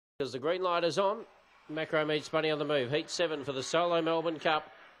As the green light is on, Macro meets Bunny on the move. Heat 7 for the solo Melbourne Cup.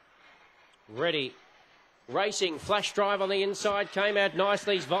 Ready. Racing, flash drive on the inside, came out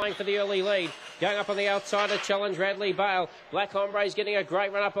nicely, he's vying for the early lead. Going up on the outside to challenge Radley Bale. Black Hombre's getting a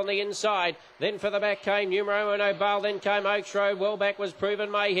great run up on the inside. Then for the back came Numero Uno Bale, then came Oaks Road. Well back was Proven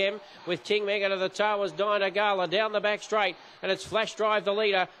Mayhem. With King Mega to the tail was Dinah Gala. Down the back straight, and it's flash drive the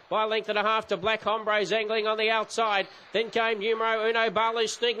leader by a length and a half to Black Hombre's angling on the outside. Then came Numero Uno Bale,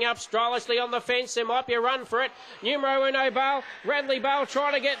 who's sneaking up stylishly on the fence. There might be a run for it. Numero Uno Bale, Radley Bale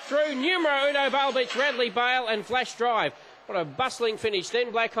trying to get through. Numero Uno Bale beats Radley Bale and flash drive. What a bustling finish.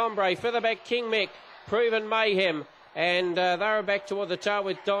 Then Black Hombre, further back King Mick, Proven Mayhem, and they were back toward the tail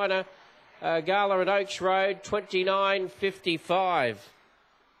with Dinah Gala at Oaks Road, 29.55.